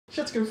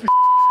Shit's going for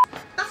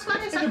That's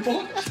why it's like,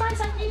 that's why it's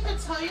like you the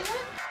toilet.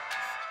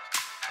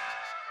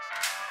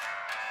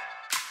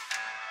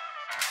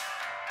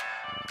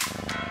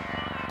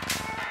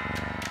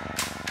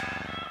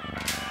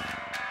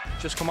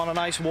 Just come on a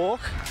nice walk.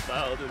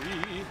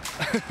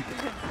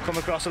 Come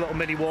across a little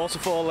mini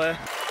waterfall there.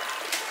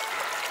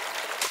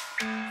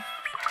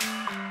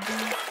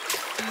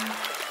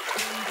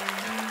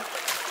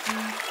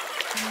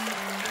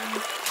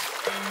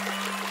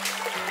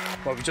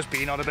 Well, we've just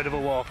been on a bit of a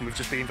walk and we've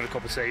just been for a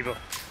cup of tea, but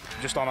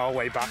we're just on our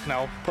way back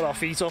now. Put our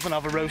feet up and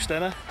have a roast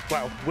dinner.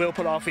 Well, we'll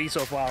put our feet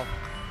up while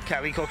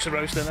Kelly cooks a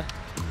roast dinner.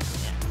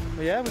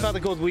 But yeah, we've had a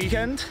good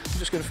weekend. I'm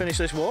just going to finish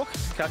this walk.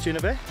 Catch you in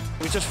a bit.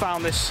 We just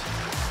found this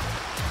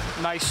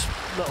nice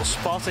little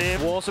spot here.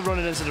 Water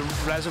running into the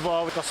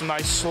reservoir. We've got some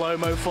nice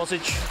slow-mo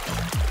footage.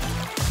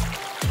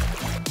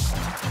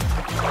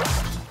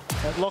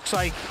 It looks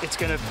like it's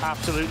going to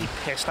absolutely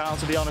piss down,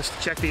 to be honest.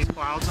 Check these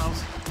clouds out.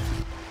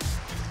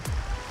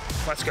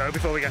 Let's go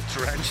before we get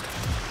drenched.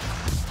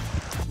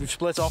 We've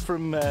split off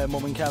from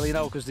Mum and Kelly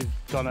now because they've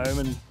gone home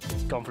and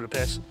gone for a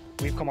piss.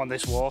 We've come on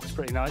this walk. It's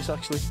pretty nice,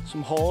 actually.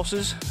 Some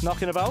horses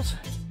knocking about.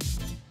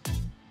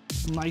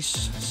 Nice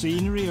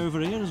scenery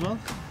over here as well.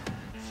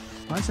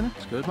 Nice, isn't it?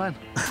 It's good, man.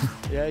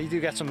 Yeah, you do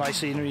get some nice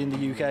scenery in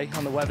the UK,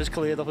 and the weather's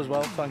cleared up as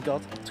well, thank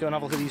God. Let's go and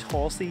have a look at these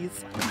horse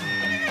teeth.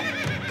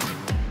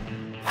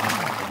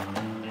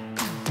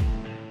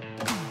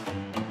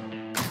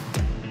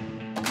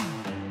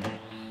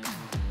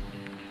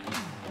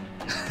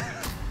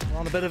 We're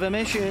on a bit of a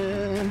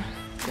mission.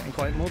 It's getting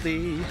quite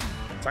muddy.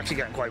 It's actually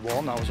getting quite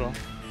warm now as well.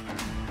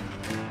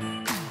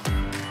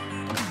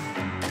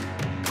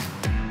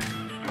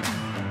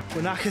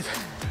 We're knackered.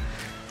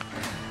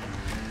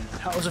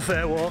 That was a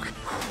fair walk.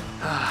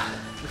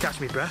 I'm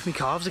catching my breath, my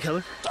calves are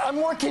killing. I'm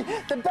working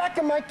the back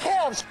of my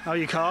calves. How are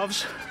your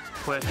calves?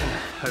 Working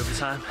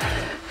overtime.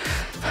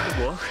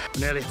 Good walk.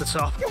 We're nearly at the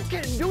top. You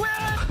can do it!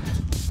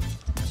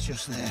 It's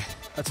just there.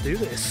 Let's do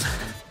this.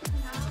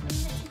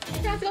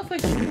 You have to go for a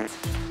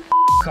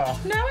Car.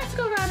 No, I have to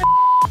go around a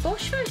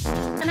bush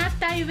and have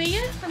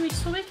diarrhea from my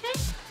stomach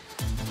ache.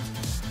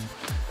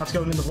 That's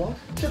going in the vlog.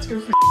 Shit's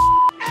going for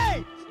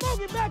Hey!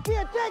 Smokey back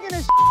here taking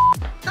this.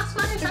 That's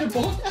why it's like,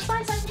 that's why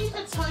it's like you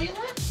the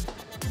toilet.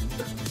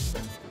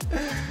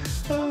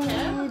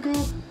 Oh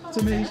god, it's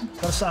amazing.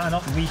 Gotta sign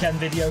off the weekend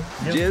video.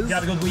 Cheers. You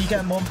had a good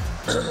weekend, Mum?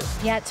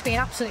 Yeah, it's been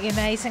absolutely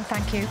amazing,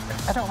 thank you.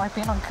 I don't like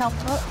being on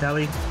camera.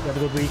 Kelly, you had a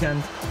good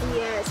weekend?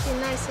 Yeah, it's been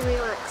nice and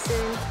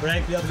relaxing.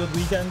 Greg, you had a good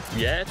weekend?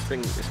 Yeah, it's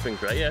been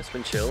great. Yeah, it's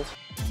been chilled.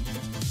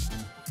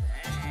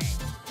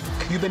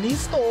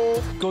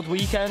 Cubanisto. Good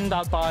weekend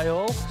at By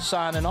All.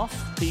 Signing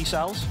off. Peace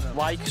out.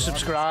 Like,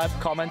 subscribe,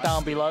 comment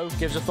down below.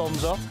 Give us a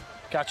thumbs up.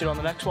 Catch you on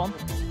the next one.